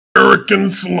American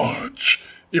sludge.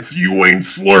 If you ain't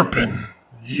slurping,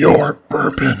 you're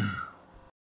burping.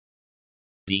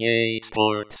 EA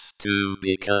Sports to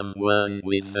become one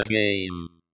with the game.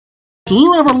 Do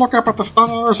you ever look up at the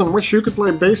stars and wish you could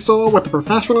play Basesol with the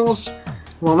professionals?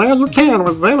 Well, now you can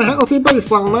with Zenn Halsey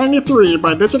Basesol 93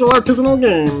 by Digital Artisanal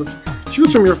Games.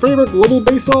 Choose from your favorite global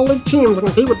Basesol League teams and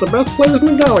compete with the best players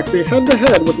in the galaxy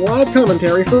head-to-head with live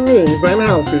commentary from me, Zenn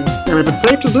Halsey. And if it's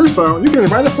safe to do so, you can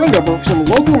invite a friend over for some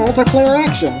local multiplayer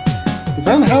action.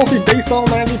 Zenn Halsey Basesol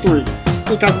 93,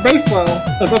 because Basesol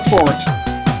is a sport,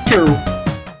 too.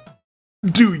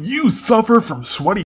 Do you suffer from sweaty